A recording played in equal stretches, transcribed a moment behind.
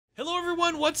Hello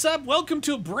everyone, what's up? Welcome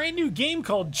to a brand new game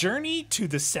called Journey to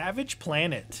the Savage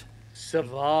Planet.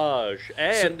 Savage.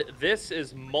 And this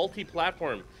is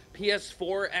multi-platform.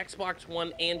 PS4, Xbox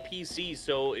One, and PC.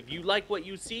 So if you like what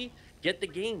you see, get the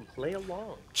game. Play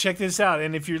along. Check this out,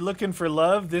 and if you're looking for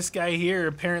love, this guy here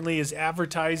apparently is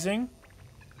advertising.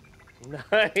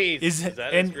 Nice. Is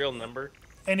that his real number?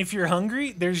 And if you're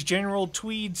hungry, there's General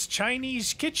Tweed's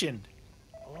Chinese Kitchen.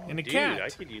 Oh, and a dude, cat. I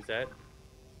could use that.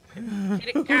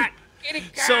 Get a cat! Get a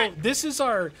cat! So this is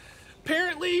our...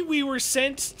 Apparently we were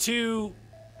sent to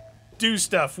do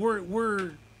stuff. We're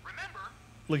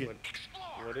look at...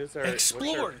 What is our... Explore!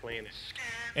 What's our planet?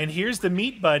 And here's the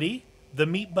Meat Buddy. The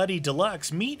Meat Buddy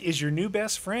Deluxe. Meat is your new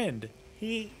best friend.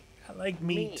 I like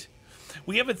meat.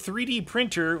 We have a 3D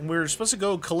printer. We're supposed to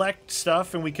go collect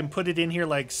stuff, and we can put it in here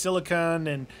like silicone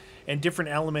and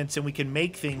different elements, and we can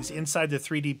make things inside the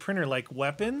 3D printer like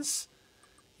weapons.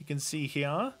 You can see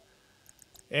here.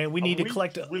 And we need to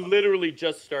collect... We literally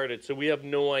just started, so we have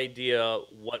no idea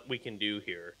what we can do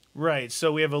here. Right,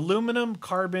 so we have aluminum,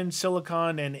 carbon,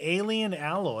 silicon, and alien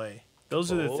alloy. Those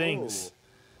are the things.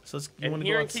 So let's. And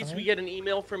here, in case we get an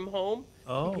email from home,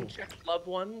 we can check loved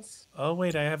ones. Oh,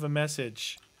 wait, I have a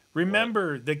message.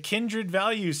 Remember the Kindred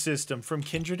value system from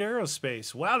Kindred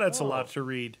Aerospace. Wow, that's a lot to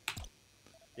read.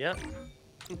 Yeah.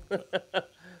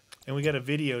 And we got a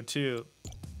video, too.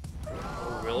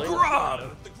 Oh, really?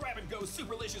 Grob!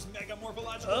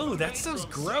 Oh, that sounds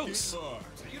gross.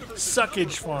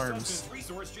 Suckage Farms.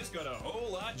 Resource just got a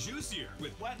whole lot juicier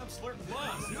with Platinum Slurp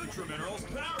Plus, Nutriminerals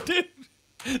powered. Dude.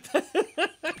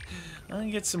 I'm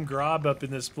gonna get some grob up in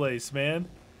this place, man.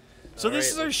 So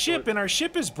this is our ship, and our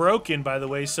ship is broken, by the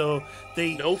way, so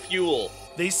they... No fuel.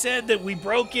 They said that we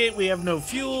broke it, we have no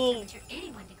fuel.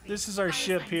 This is our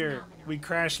ship here. We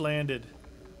crash landed.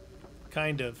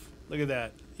 Kind of. Look at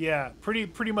that. Yeah,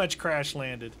 pretty much crash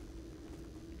landed.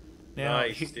 Now,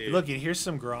 nice, dude. Look, here's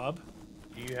some grob.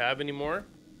 Do you have any more?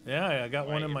 Yeah, I got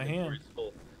one in my hand.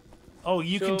 Oh,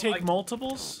 you can take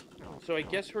multiples? So I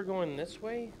guess we're going this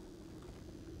way?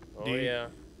 Oh, dude. yeah.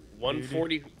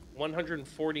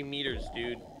 140 meters,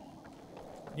 dude.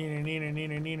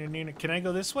 Neener. Can I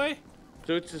go this way?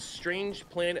 So it's a strange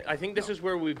planet. I think this is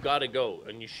where we've got to go,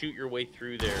 and you shoot your way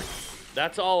through there.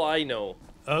 That's all I know.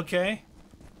 Okay.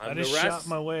 I just shot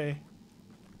my way.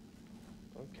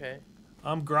 Okay.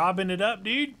 I'm grobbing it up,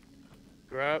 dude.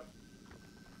 Grab.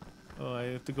 Oh, I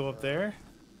have to go up there?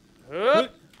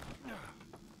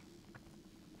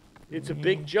 It's a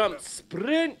big jump.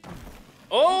 Sprint.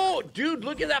 Oh, dude,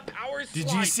 look at that power slide.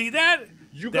 Did you see that?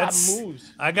 You got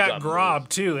moves. I got grob,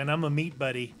 too, and I'm a meat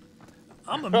buddy.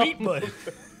 I'm a meat buddy.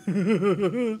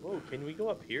 Oh, can we go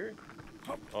up here?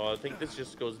 Oh, I think this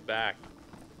just goes back.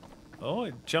 Oh,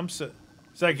 it jumps.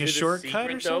 It's like a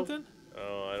shortcut or something?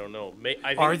 Oh, I don't know.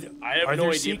 I have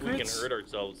no idea if we can hurt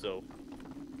ourselves, so.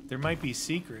 There might be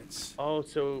secrets. Oh,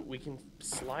 so we can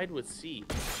slide with C.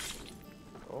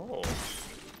 Oh.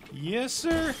 Yes,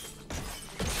 sir.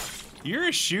 You're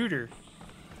a shooter.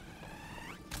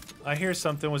 I hear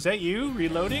something. Was that you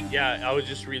reloading? Yeah, I was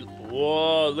just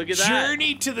Whoa, look at that.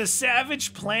 Journey to the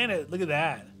Savage Planet. Look at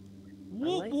that.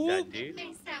 Whoop, whoop. That, dude. It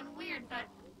may sound weird, but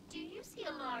do you see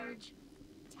a large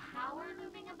tower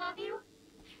looming above you?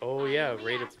 Oh, yeah,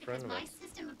 right in front of my us.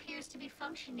 system appears to be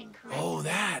functioning correctly. Oh,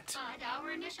 that. But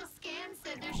our initial scan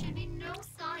said there should be no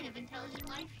sign of intelligent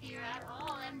life here at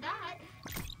all, and that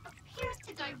appears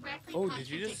to directly did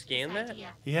you just scan that?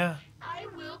 idea. Yeah. I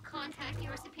will contact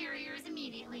your superiors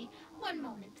immediately. One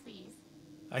moment, please.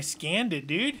 I scanned it,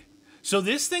 dude. So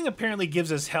this thing apparently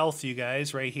gives us health, you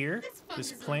guys, right here.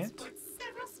 This plant.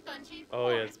 Several spongy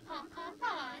yeah. pom-pom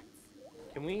pods.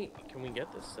 Can we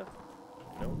get this stuff?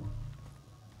 No.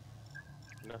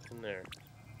 Nothing there.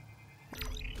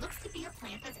 Looks to be a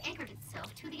plant that's anchored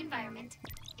itself to the environment.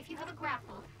 If you have a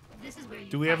grapple, this is where you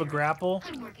Do we have a grapple?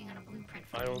 I'm working on a blueprint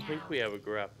for I don't think we have a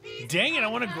grapple. Dang it, I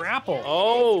want a grapple.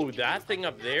 Oh, that thing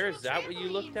up there, is that what you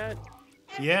looked at?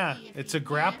 Yeah, it's a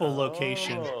grapple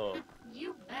location. Oh.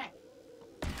 You bet.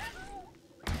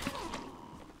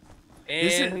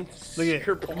 And look at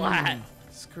Skerplat.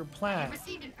 Skerplat. I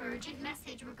received an urgent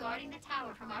message regarding the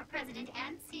tower from our president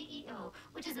and CEO,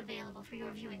 which is available for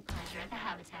your viewing pleasure at the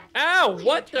habitat. Ow,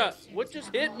 what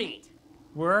just hit me?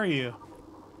 Where are you?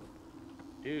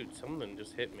 Dude, something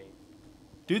just hit me.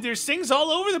 Dude, there's things all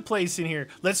over the place in here.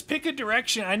 Let's pick a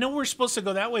direction. I know we're supposed to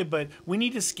go that way, but we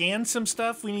need to scan some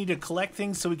stuff. We need to collect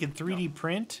things so we can 3D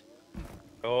print.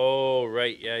 Oh,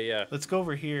 right. Yeah. Let's go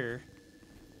over here.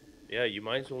 Yeah, you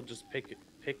might as well just pick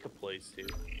a place,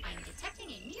 dude. I'm detecting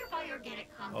a nearby organic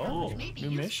compound which may be new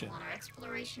useful mission. on our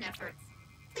exploration efforts.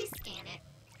 Please scan it.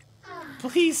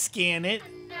 Please scan it.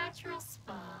 A natural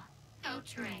spa.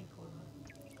 Tranquil.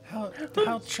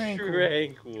 How tranquil.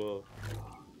 Tranquil.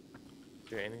 Is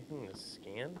there anything to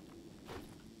scan?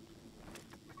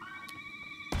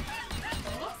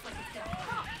 Looks like it's got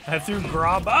pop. I threw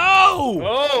grub. Oh!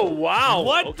 Oh, wow.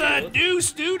 What Okay, the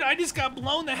deuce, dude? I just got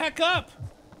blown the heck up.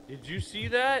 Did you see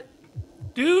that?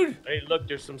 Dude, Hey, look,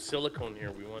 there's some silicone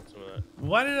here. We want some of that.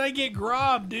 why did I get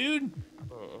grobbed, dude?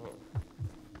 Uh-uh.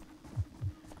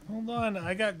 Hold on,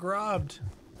 I got grobbed.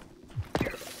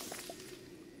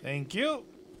 Thank you.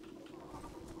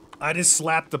 I just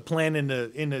slapped the plant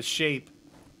into shape.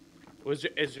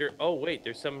 Is there? Oh wait,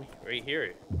 there's some right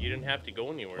here. You didn't have to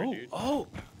go anywhere, dude.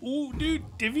 Ooh, dude,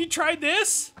 have you tried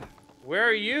this? Where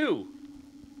are you?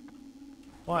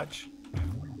 Watch.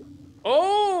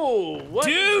 Oh, what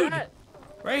is Dude! that?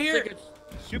 Right It's here. like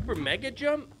a super mega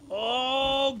jump.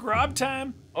 Oh, grob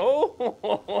time.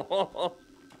 Oh,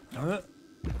 Uh,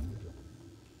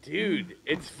 dude,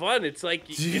 it's fun. It's like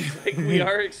we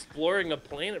are exploring a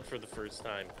planet for the first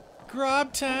time.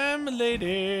 grob time,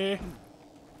 lady.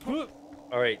 Whoop.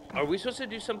 All right, are we supposed to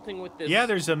do something with this? Yeah,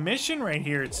 there's a mission right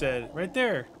here, it said. Right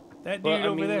there. That dude But I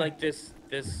over mean, there. like this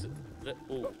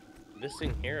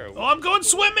thing here. Oh, I'm going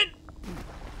swimming!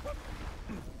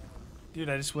 Dude,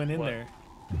 I just went in What? there.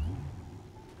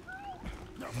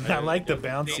 I like the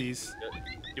bouncies.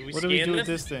 Do we What do we scan do with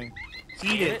this thing?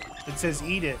 Eat it. It says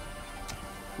eat it.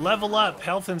 Level up,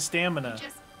 health and stamina.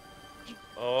 Just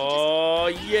Oh,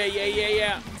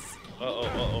 yeah.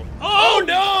 Uh-oh. Oh,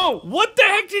 no! What the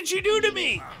heck did you do to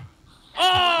me?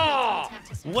 Oh!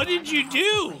 What did you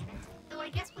do? Though I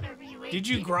guess whatever you ate Did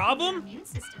you did grab your him? immune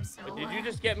system, so, Did you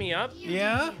just get me up? you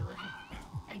Yeah? do,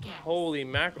 I guess. Holy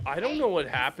mackerel. I don't know what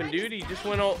happened, dude. He just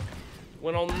went all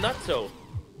nutso.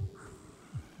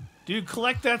 Dude,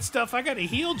 collect that stuff. I got a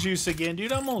heal juice again,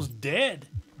 dude. I'm almost dead.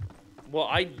 Well,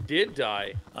 I did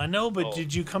die. I know, but Oh.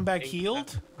 did you come back Thank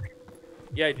healed?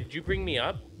 Yeah, did you bring me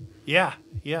up? Yeah.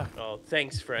 Oh,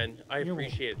 thanks, friend. I You're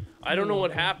appreciate it. I don't know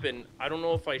what happened. I don't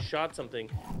know if I shot something.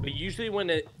 But usually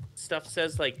when stuff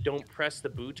says, like, don't press the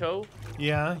buto,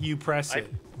 Yeah, you press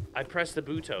it. I press the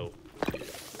buto.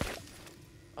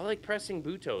 I like pressing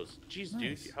butos. Jeez,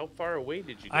 Nice. dude, how far away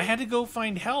did you go? I had to go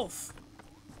find health.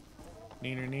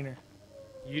 Neener.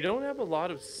 You don't have a lot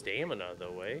of stamina,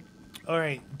 though, eh? All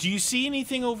right. Do you see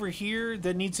anything over here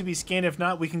that needs to be scanned? If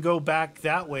not, we can go back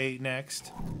that way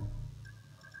next.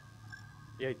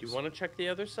 Yeah, do you want to check the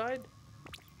other side?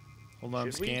 Hold on,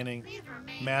 I'm Should we? scanning. These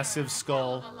remains Massive are a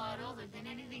skull. hell of a lot older than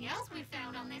anything else we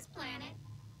found on this planet.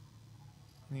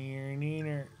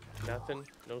 Neener. Nothing?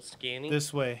 No scanning?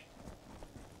 This way.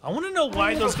 I want to know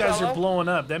why those guys are blowing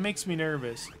up. That makes me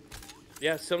nervous.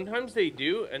 Yeah, sometimes they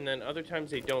do, and then other times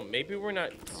they don't. Maybe we're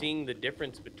not seeing the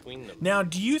difference between them. Now,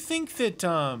 do you think that,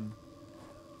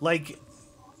 like,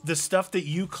 the stuff that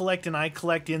you collect and I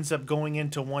collect ends up going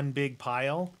into one big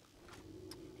pile?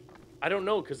 I don't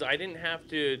know, because I didn't have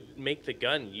to make the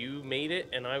gun. You made it,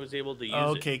 and I was able to use it.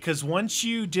 Okay, because once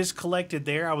you just collected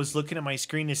there, I was looking at my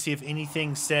screen to see if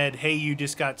anything said, hey, you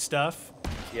just got stuff.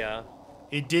 Yeah.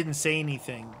 It didn't say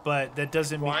anything, but that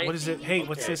doesn't mean... Right. What is it? Hey,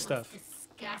 what's Okay. this stuff?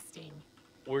 Disgusting.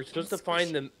 We're supposed to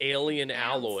find the alien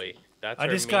alloy. That's I our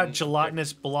just got main-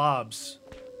 gelatinous blobs.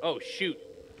 Oh, shoot.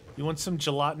 You want some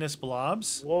gelatinous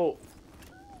blobs? Whoa.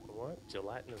 What?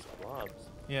 Gelatinous blobs?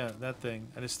 Yeah, that thing.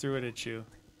 I just threw it at you.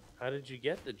 How did you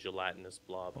get the gelatinous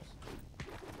blobs?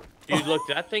 Dude, look,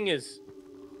 that thing is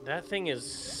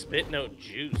spitting out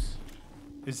juice.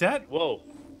 Is that... Whoa.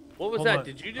 What was Hold that? on.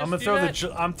 Did you just I'm gonna do throw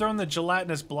that? I'm throwing the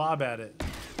gelatinous blob at it.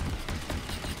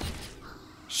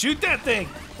 Shoot that thing!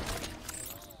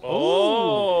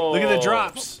 Oh. Look at the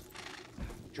drops.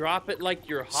 Drop it like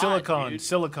you're hot, Silicon, dude.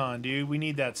 silicon, dude. We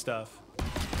need that stuff.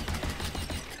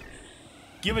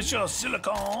 Give us your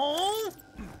silicon.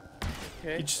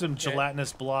 Okay. Get you some okay.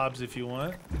 gelatinous blobs if you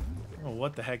want. I don't know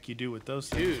what the heck you do with those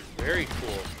things. Dude, very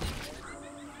cool.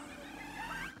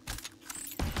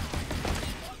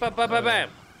 Bam.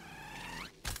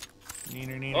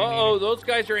 Neener. Uh-oh, those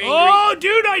guys are angry. Oh,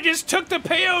 dude, I just took the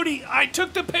peyote. I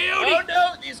took the peyote. Oh,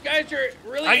 no, these guys are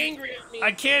really angry at me.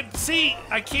 I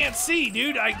can't see,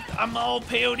 dude. I'm all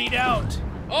peyote'd out.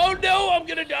 Oh, no, I'm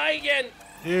gonna die again.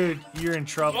 Dude, you're in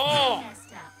trouble. Oh,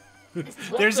 Messed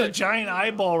up. There's the- a giant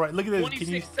eyeball right. Look at this.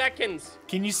 26 seconds.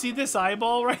 Can you see this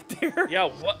eyeball right there? Yeah,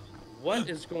 what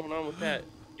is going on with that?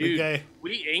 Dude, Okay.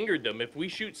 we angered them. If we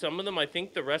shoot some of them, I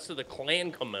think the rest of the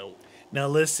clan come out. Now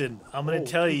listen, I'm gonna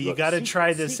tell you, you look, gotta secret,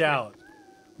 try this secret. out.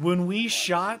 When we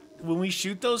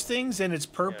shoot those things and it's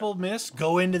purple mist,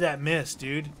 go into that mist,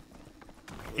 dude.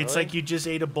 It's Really? like you just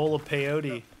ate a bowl of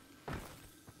peyote.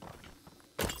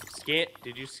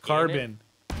 Did you scan Carbon.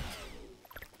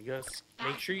 You gotta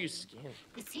make sure you scan.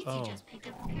 The seeds Oh. you just picked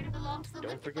up appear to belong to the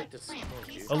Don't forget to plant. scan,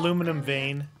 Please dude. stop Aluminum early.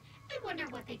 vein, I wonder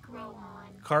what they grow on.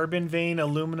 carbon vein,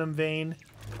 aluminum vein.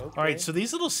 Okay. All right, so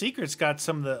these little secrets got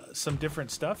some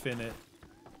different stuff in it.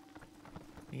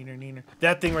 Neener, neener.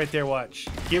 That thing right there, watch.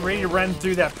 Get ready to run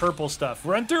through that purple stuff.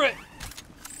 Run through it!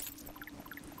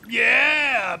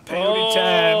 Yeah! Peyote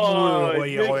time! Oh, Whoa,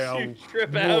 it makes whoa, you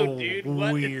trip out, whoa, dude. What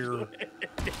is weird.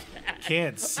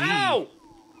 Can't see. Ow!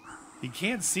 You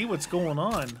can't see what's going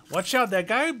on. Watch out, that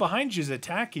guy behind you is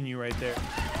attacking you right there.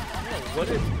 What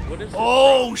is this Oh,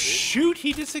 problem, dude? shoot!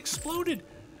 He just exploded.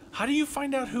 How do you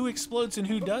find out who explodes and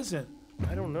who doesn't?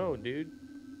 I don't know, dude.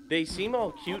 They seem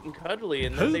all cute and cuddly,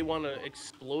 and Who? then they want to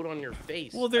explode on your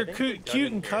face. Well, they're I think they got cute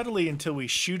in and there. cuddly until we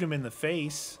shoot them in the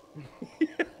face.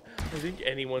 I think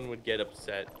anyone would get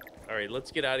upset. All right, let's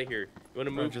get out of here. You want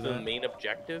to move Roger to the that. main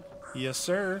objective? Yes,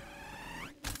 sir.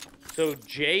 So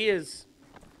J is...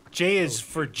 J is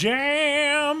for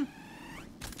jam.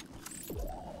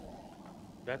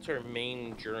 That's our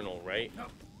main journal, right?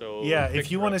 So Yeah, fix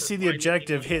if you her want to up or see the find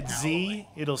objective, anything hit in Z.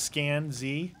 It'll scan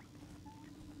Z.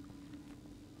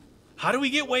 How do we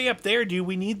get way up there, dude?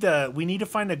 We need to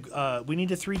find a we need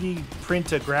to 3D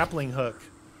print a grappling hook.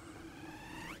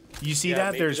 You see Yeah,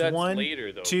 that? maybe There's that's one,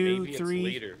 later, though. two, Maybe it's three.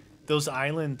 later. Those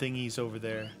island thingies over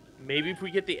there. Maybe if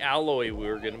we get the alloy,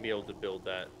 we're gonna be able to build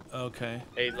that. Okay.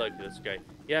 Hey, look, this guy.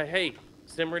 Yeah, hey,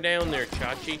 simmer down there,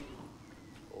 Chachi.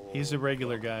 He's a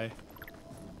regular guy.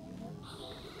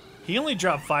 He only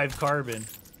dropped 5 carbon.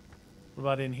 What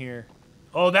about in here?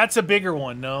 Oh, that's a bigger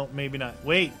one. No, maybe not.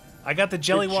 Wait, I got the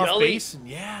jelly waff jelly- basin.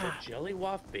 Yeah. The jelly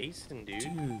waff basin, dude.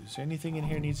 Dude, is there anything in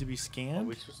here needs to be Are scanned?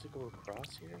 we supposed to go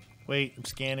across here? Wait, I'm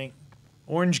scanning.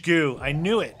 Orange goo. I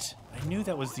knew it. I knew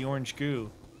that was the orange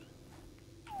goo.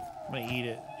 I'm gonna eat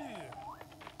it.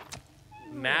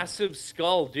 Massive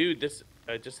skull, dude. This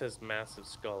just says massive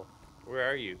skull. Where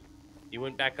are you? You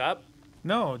went back up?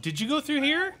 No, did you go through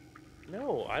here?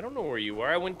 No, I don't know where you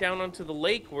are. I went down onto the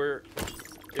lake where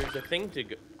there's a thing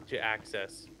to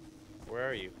access. Where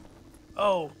are you?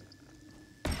 Oh,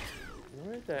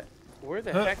 Where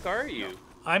the Huh. heck are you?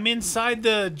 I'm inside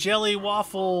the jelly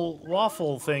waffle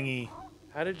thingy.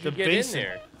 How did you The get basin. in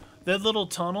there? That little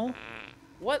tunnel.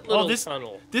 What little this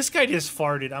tunnel? This guy just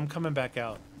farted. I'm coming back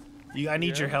out. I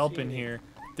need Yeah, your I help see in you. here.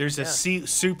 There's a Yeah.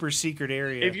 super secret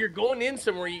area. If you're going in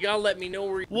somewhere, you gotta let me know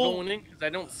where you're Well- going in, because I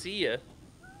don't see you.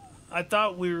 I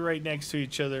thought we were right next to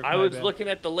each other. I My was bad. looking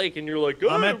at the lake, and you're like, oh,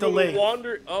 I'm at the gonna lake.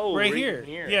 Wander. Oh, right in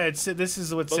here. Yeah, this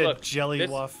is what But said look, jelly this-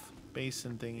 waff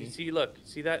basin You thingy. see, look,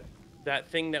 see that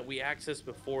thing that we accessed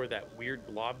before, that weird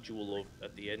blob jewel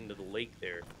at the end of the lake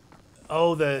there.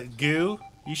 Oh, the goo.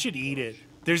 You should eat it.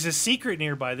 There's a secret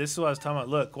nearby. This is what I was talking about.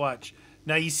 Look, watch.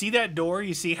 Now you see that door?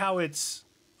 You see how it's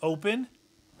open?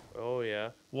 Oh yeah.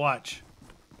 Watch.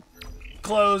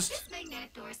 Closed. This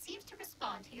magnetic door seems to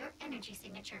respond to your energy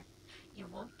signature. You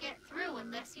won't get through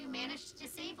unless you manage to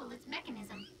disable its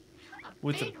mechanism.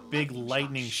 With a big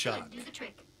lightning shot. should do the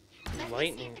trick. Let me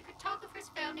Lightning. see if the cartographer's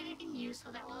found anything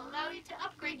useful that will allow you to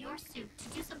upgrade your suit to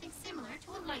do something similar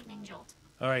to a lightning jolt.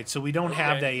 All right, so we don't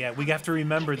have Okay. that yet. We have to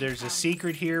remember there's a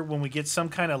secret here when we get some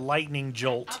kind of lightning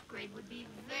jolt. Upgrade would be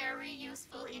very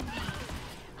useful indeed.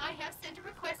 I have sent a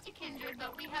request to Kindred,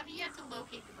 but we have yet to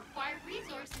locate the required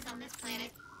resources on this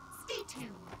planet. Stay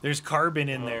tuned. There's carbon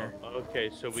in there. Oh, okay,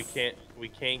 so we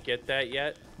can't get that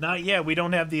yet. Not yet. We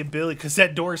don't have the ability because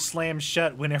that door slams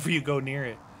shut whenever you go near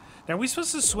it. Now, are we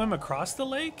supposed to swim across the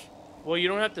lake? Well, you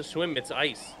don't have to swim. It's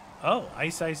ice. Oh,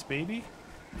 ice, ice, baby.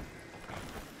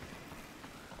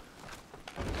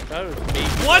 That was maybe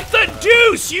What the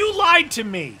deuce? You lied to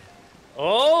me.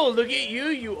 Oh, look at you!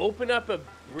 You open up a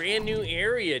brand new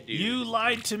area, dude. You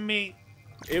lied to me.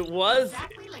 It was.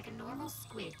 Exactly like a normal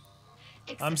squid.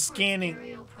 Except I'm for its scanning.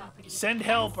 aerial properties. Send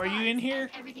help. Are you in Besides, here?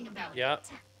 Everything about Yeah. it.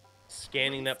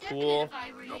 Scanning that Step in pool. if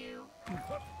I were you.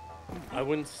 I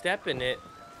wouldn't step in it.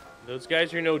 Those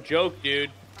guys are no joke,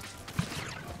 dude.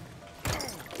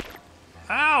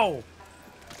 Ow.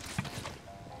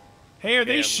 Hey, are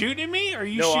they Okay, shooting me? Or are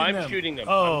you No, shooting I'm them? shooting them.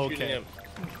 Oh, I'm shooting okay. them.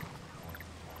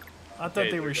 I thought Okay,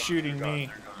 they they're were gone, shooting they're gone, me.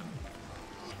 they're gone.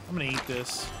 I'm gonna eat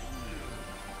this.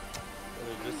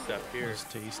 What is this stuff here? It's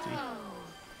tasty. Oh,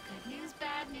 good news,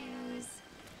 bad news.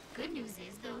 Good news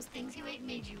is those things you ate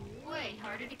made you way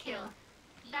harder to kill.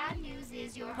 Bad news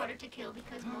is you're harder to kill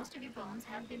because most of your bones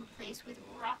have been replaced with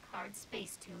rock-hard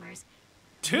space tumors.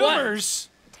 Tumors?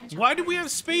 Potential Why do we have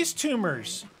targets space to be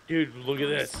tumors? Dude, look at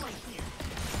this. Right here.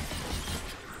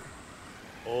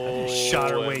 Oh,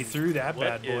 Shot our way and through that what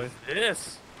bad boy. is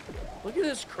this? Look at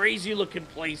this crazy looking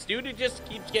place, dude. It just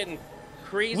keeps getting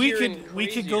crazier We and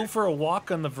could go crazier. for a walk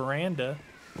on the veranda.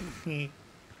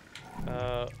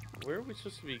 Where are we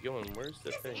supposed to be going? Where's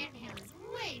the This thing? anthill is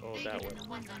way Oh, bigger that than way. the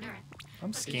ones on Earth. I'm But the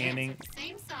ants scanning. are the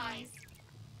same size.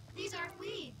 These aren't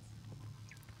weeds.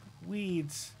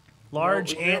 Weeds.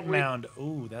 Large No, ant wait. mound.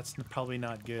 Ooh, that's probably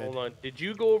not good. Hold on. Did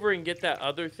you go over and get that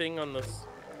other thing on the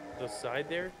side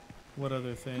there? What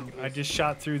other thing? I just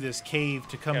shot through this cave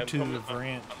to come Yeah, I'm to coming- the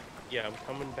Varant. Yeah, I'm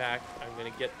coming back. I'm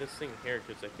gonna get this thing here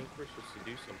because I think we're supposed to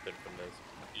do something from this.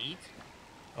 Eat?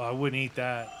 Oh, I wouldn't eat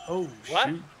that. Oh, What?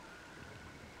 shoot.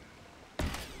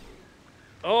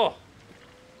 Oh!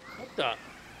 What the?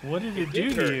 What did it did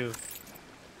do hurt. to you?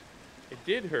 It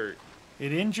did hurt.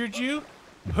 It injured you?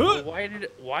 Well, Huh!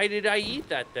 why did I eat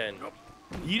that then?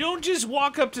 You don't just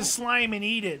walk up to slime and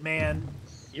eat it, man.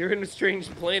 You're in a strange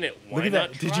planet. Why Look at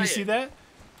not that. Did try you see it? that?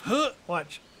 Huh!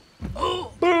 Watch.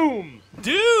 Oh, Boom!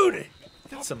 dude!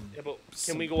 That's some Yeah, but can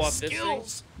some we go off this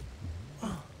skills.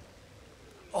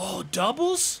 Oh,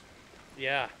 doubles? thing?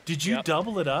 Yeah. Did you Yep.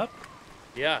 double it up?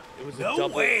 Yeah, it was No a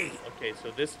double. way. Okay, so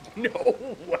this. No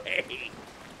way.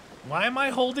 Why am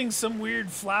I holding some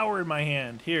weird flower in my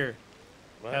hand? Here,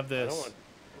 What? have I this.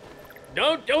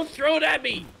 don't throw it at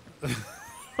me. I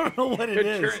don't know what it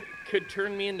is. Could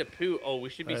turn me into poo. Oh, we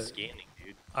should be Uh, scanning,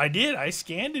 dude. I did. I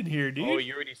scanned it here, dude. Oh,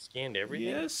 you already scanned everything?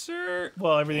 Yes, sir.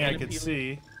 Well, everything I Scan it, could people.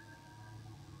 see.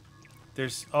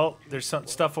 There's some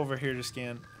stuff over here to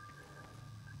scan.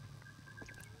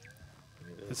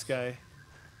 Look at This guy.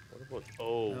 What about,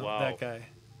 oh, No, wow. that guy.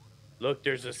 Look,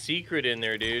 there's a secret in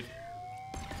there, dude.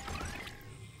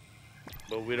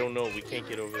 But we don't know. We can't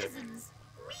get over there. Prisons.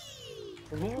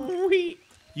 Whee!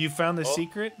 You found the Oh.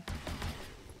 secret?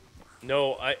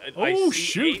 No, I Oh see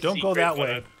shoot! a Don't go secret, that but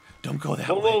way. Don't go that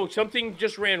Whoa, way. whoa! Something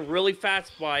just ran really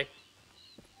fast by.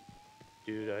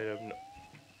 Dude, I have no.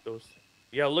 Those.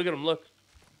 Yeah, look at them. Look.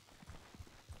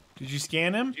 Did you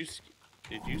scan him?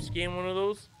 Did you scan one of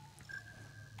those?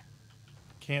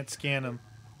 Can't scan him.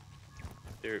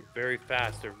 They're very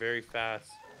fast. They're very fast.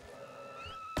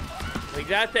 Like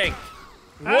that thing.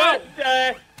 Ah! What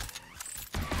the?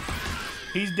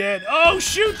 He's dead. Oh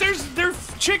shoot! They're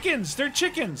chickens. They're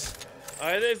chickens.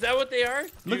 Is that what they are?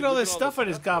 Look Dude, at all this the stuff I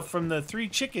just got from the 3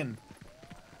 chicken.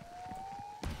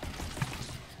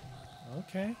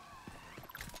 Okay.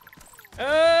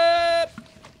 Uh,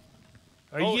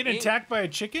 Are you Oh, getting ink. attacked by a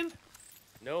chicken?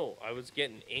 no, I was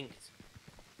getting inked.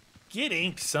 Get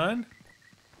ink, son.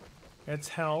 That's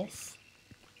health.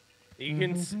 You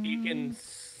can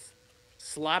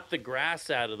slap the grass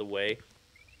out of the way.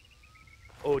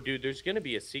 Oh, dude, there's gonna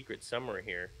be a secret somewhere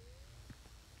here.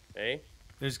 Hey,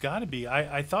 There's got to be.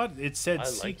 I thought it said I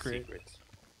like secret. secrets.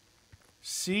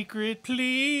 Secret,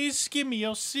 please. Give me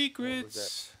your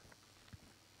secrets.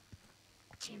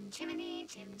 Chim chimney,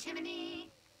 chim chimney.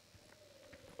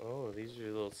 Oh, these are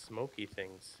little smoky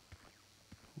things.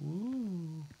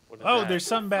 Ooh. What is Oh, that? there's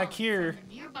something back From here.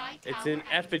 the nearby It's tower an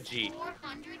after effigy.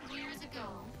 400 years ago.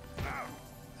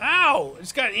 Ow!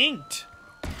 It's got inked.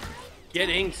 Get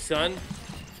inked, son.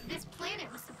 This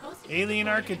planet was supposed to be Alien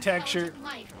devoid of architecture. intelligent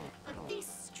life, but these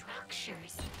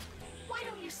structures. Why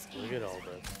don't you scan? Look at all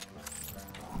this.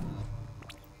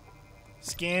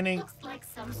 Scanning. Looks like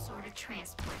some sort of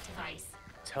transport device.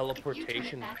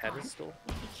 Teleportation back on, pedestal.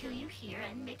 We could kill you here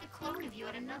and make a clone of you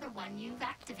at another one you've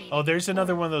activated. Oh, there's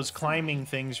another one of those climbing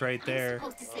things right I was there.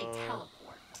 supposed to say teleport.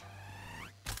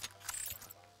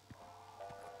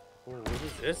 Oh, what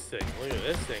is this thing? Look at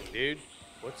this thing, dude.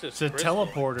 What's this? It's a crystal?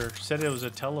 teleporter. Said it was a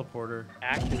teleporter.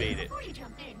 Activate it. Before you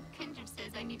jump in, Kendra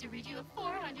says I need to read you a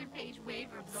 400-page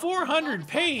waiver. of the 400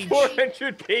 page?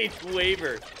 400-page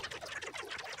waiver.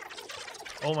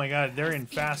 Oh my god, they're in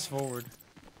fast forward.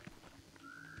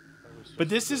 But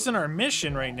this isn't our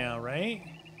mission right now, right?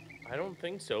 I don't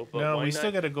think so. But No, why we not?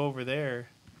 still gotta go over there.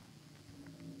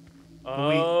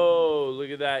 Oh, look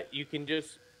at that. You can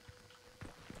just.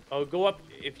 Oh, go up.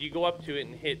 If you go up to it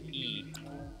and hit E.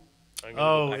 I'm gonna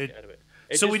Oh, go back it- out of it.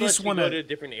 so we lets just you wanna- go to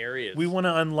different areas. We want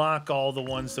to unlock all the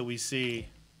ones that we see.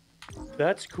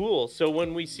 That's cool. So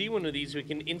when we see one of these, we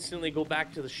can instantly go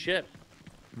back to the ship.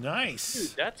 Nice.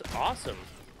 Dude, that's awesome.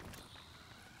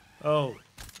 Oh,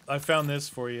 I found this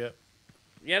for you.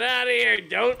 Get out of here!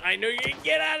 Don't! I know you can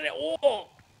get out of it. Oh!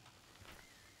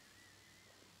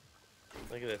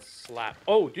 Look at that slap.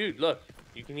 Oh, dude, look.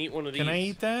 You can eat one of these. Can I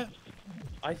eat that?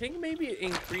 I think maybe it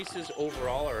increases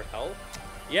overall our health.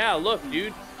 Yeah, look,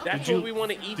 dude. That's Did you- what we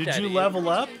want to eat. did that you in. level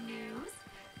up? Good news.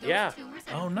 Yeah. Those tumors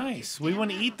have Oh, a nice. perfect We want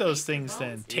to stamina eat those to things your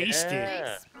then. bones. Taste it. Yeah.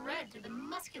 They spread to the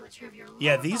musculature of your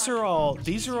Yeah, lower these body, are all which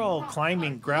these gives are you all rock climbing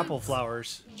hard grapple glutes.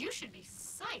 flowers. You should be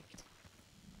psyched.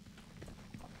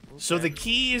 So the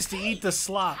key is to eat the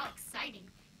slop. How exciting.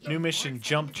 New mission, Reports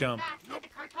jump, say jump. that the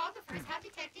cartographers have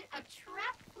detected a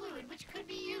trapped fluid which could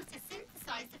be used to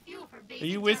synthesize the fuel for basic Are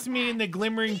you with me in the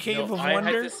glimmering cave No, of I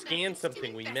wonder? had to scan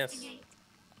something we missed.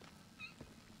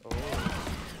 Oh.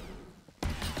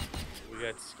 We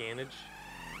got scannage.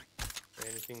 Or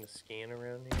anything to scan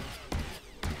around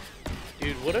here?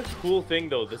 Dude, what a cool thing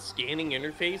though. The scanning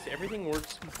interface, everything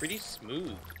works pretty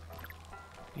smooth.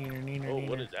 Oh,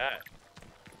 what is that?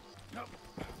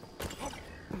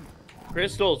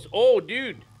 Crystals. Oh,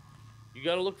 dude. You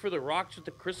gotta look for the rocks with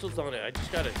the crystals on it. I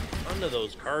just got a ton of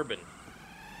those carbon.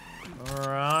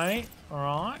 Alright,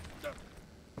 alright.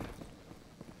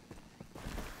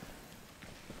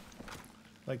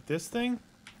 Like this thing?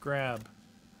 Grab.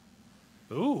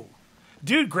 Ooh.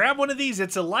 Dude, grab one of these.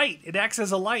 It's a light. It acts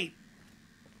as a light.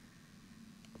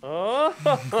 Oh.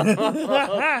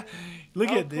 Look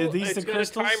at cool. these the crystals.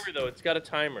 It's got a timer though. It's got a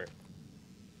timer.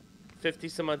 50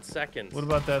 some odd seconds. What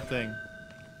about that thing?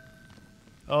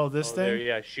 Oh, this thing? There,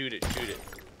 yeah, shoot it, shoot it.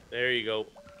 There you go.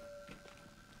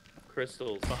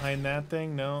 Crystals. Behind that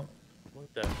thing? No.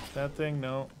 What the? That thing?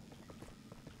 No.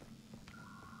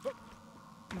 Up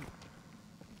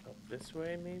this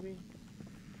way, maybe?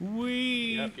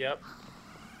 Wee. Yep.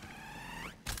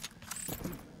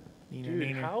 Neener, Dude,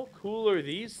 neener. how cool are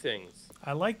these things?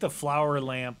 I like the flower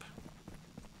lamp.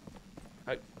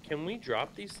 Can we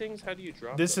drop these things? How do you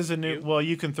drop This them? is a new. You? Well,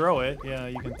 you can throw it. Yeah,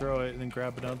 you can throw it and then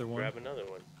grab another one. Grab another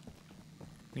one.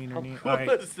 Neener, How neener. cool All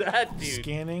right. is that, dude?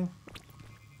 Scanning.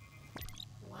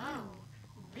 Whoa.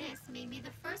 This may be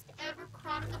the first ever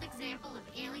chronicled example of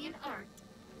alien art.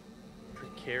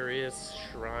 Precarious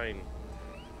shrine.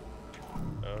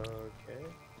 Okay.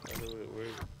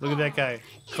 Look at that guy.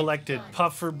 Collected.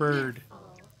 Puffer bird.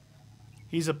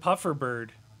 He's a puffer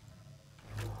bird.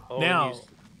 Oh, Now,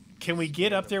 can we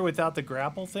get up there without the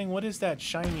grapple thing? What is that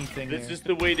shiny thing this there? is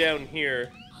the way down here.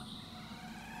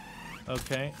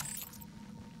 Okay.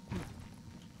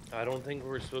 I don't think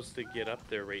we're supposed to get up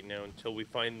there right now until we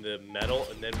find the metal,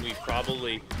 and then we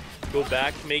probably go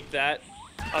back, make that.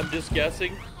 I'm just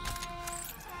guessing.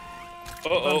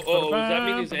 Does that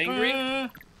mean he's angry?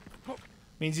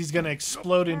 Means he's gonna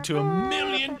explode into a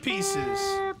million pieces.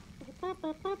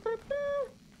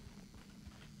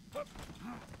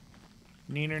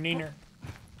 Neener.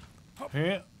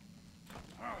 Yeah.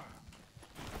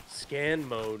 Scan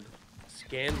mode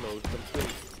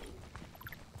complete.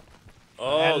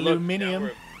 Oh, Aluminium.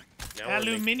 Look, now we're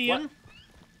Aluminium. what?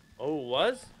 Oh, it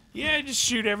was? Yeah, just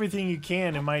shoot everything you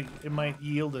can. It might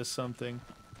yield us something.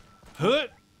 Huh.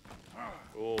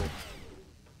 Oh. All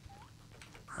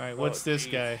right, what's this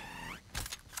geez. guy?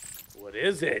 What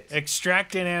is it?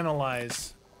 Extract and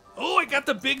analyze. Oh, I got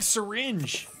the big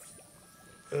syringe.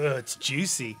 Ugh, it's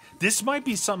juicy. This might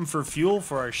be something for fuel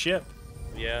for our ship.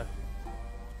 Yeah.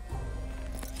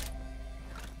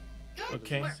 Good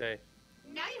Okay. work. Say.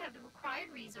 Now you have the required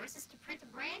resources to print a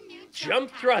brand new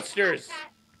Jump pack thrusters. that,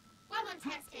 while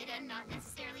untested and not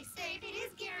necessarily safe, it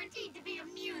is guaranteed to be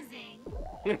amusing.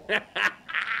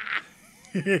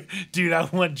 Dude, I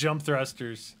want jump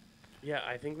thrusters. Yeah,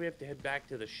 I think we have to head back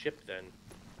to the ship then.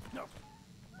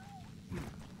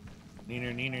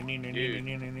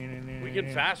 Neener. We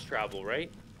can fast travel,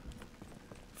 right?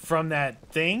 From that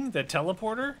thing, the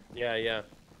teleporter? Yeah.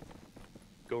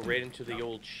 Go right into the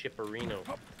old shipperino.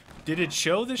 Did it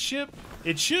show the ship?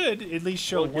 It should at least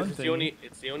show Well, 'cause one it's thing.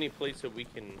 it's the only place that we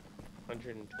can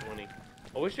 120.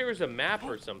 I wish there was a map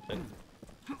or something.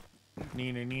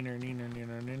 Neener.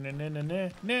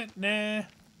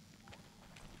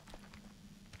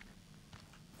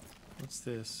 What's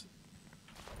this?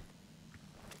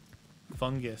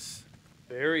 Fungus.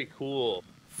 Very cool.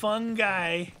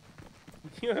 Fungi.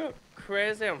 You're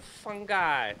crazy and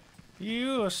fungi.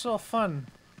 You are so fun.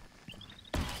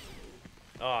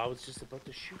 Oh, I was just about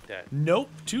to shoot that. Nope,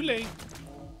 too late.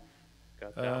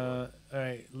 Got that one.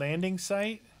 Alright, landing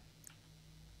site.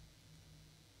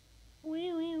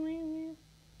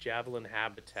 Javelin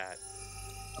habitat.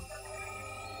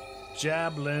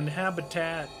 Javelin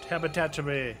habitat.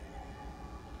 Habitatable.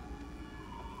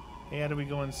 Hey, how do we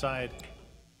go inside?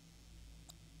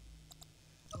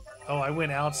 Oh, I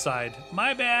went outside.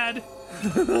 My bad.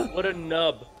 What a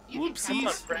nub. You can Whoopsies. try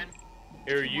it. friend.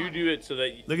 Here, you do it so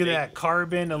that. Look at that.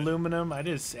 Carbon, aluminum. I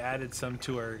just added some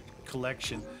to our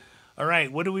collection. All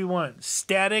right, what do we want?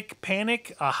 Static,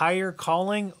 panic, a higher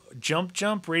calling, jump,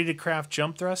 ready to craft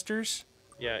jump thrusters.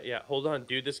 Yeah. Hold on,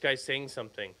 dude. This guy's saying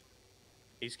something.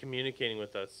 He's communicating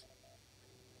with us.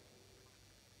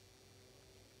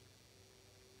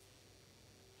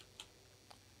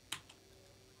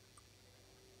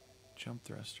 Jump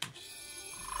thrusters.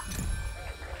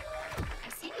 I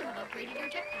see you have upgraded your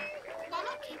jetpack. While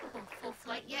not capable of full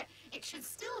flight yet, it should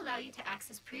still allow you to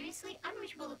access previously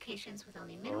unreachable locations with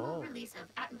only minimal release of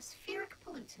atmospheric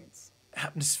pollutants.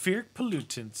 Atmospheric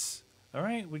pollutants. All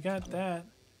right, we got that.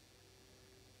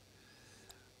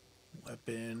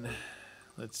 Weapon.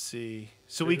 Let's see.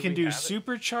 So we can do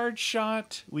supercharged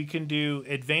shot, we can do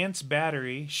advanced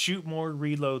battery, shoot more,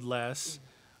 reload less,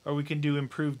 or we can do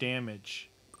improved damage.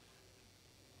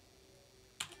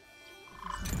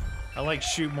 I like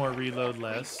shoot more, reload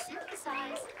less.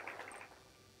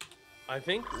 I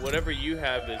think whatever you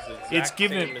have is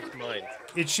same as mine.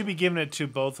 It should be giving it to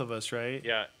both of us, right?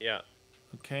 Yeah, yeah.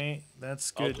 Okay,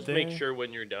 that's good. I'll just make sure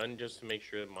when you're done, just to make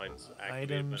sure that mine's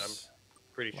activated. But I'm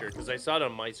pretty sure because I saw it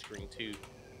on my screen too.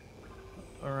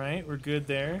 All right, we're good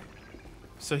there.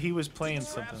 So he was playing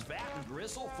something.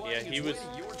 Yeah, he was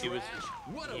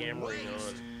yammering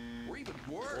on.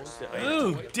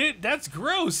 Ooh, dude, that's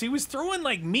gross. He was throwing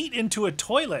like meat into a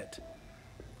toilet.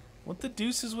 What the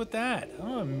deuce is with that? I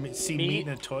don't want to see meat in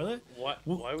a toilet.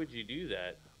 Why would you do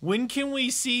that? When can we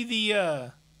see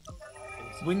the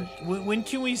when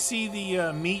can we see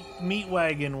the meat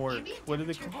wagon work? What are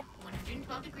they called?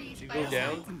 Did you go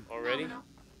down already?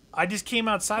 I just came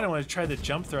outside. I want to try the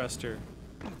jump thruster.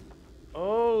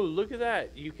 Oh, look at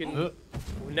that! You can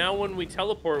now when we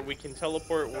teleport, we can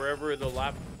teleport wherever the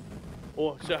lap.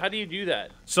 Oh, so how do you do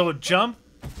that? So jump,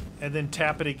 and then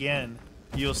tap it again.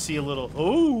 You'll see a little.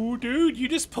 Oh, dude, you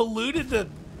just polluted the.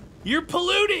 You're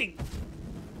polluting.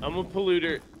 I'm a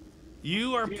polluter.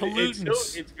 You are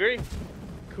pollutants. It's very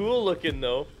cool looking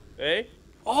though, eh?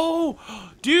 Oh,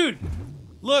 dude,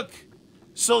 look.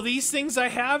 So these things I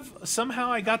have,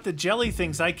 somehow I got the jelly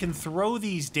things. I can throw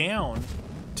these down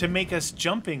to make us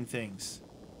jumping things.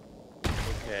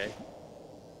 Okay.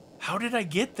 How did I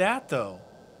get that though?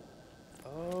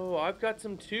 Oh, I've got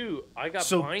some too. I got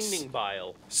binding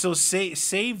bile. So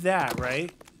save that,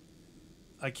 right?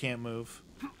 I can't move.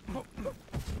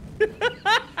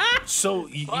 So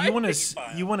you want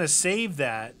to save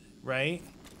that, right?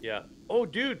 Yeah. Oh,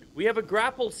 dude, we have a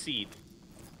grapple seed.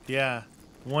 Yeah.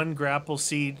 1 grapple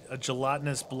seed, a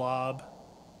gelatinous blob.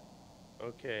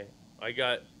 Okay. I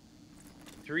got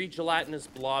 3 gelatinous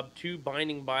blob, 2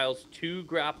 binding biles, 2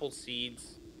 grapple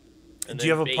seeds. And do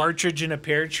you have a partridge in a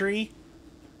pear tree?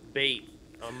 Bait.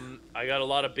 I got a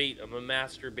lot of bait. I'm a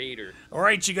master baiter. All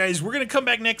right, you guys, we're going to come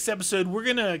back next episode. We're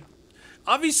going to,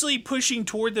 obviously pushing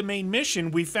toward the main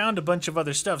mission, we found a bunch of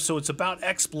other stuff, so it's about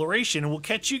exploration. And we'll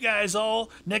catch you guys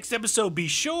all next episode. Be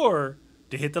sure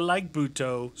to hit the like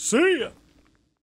button. See ya!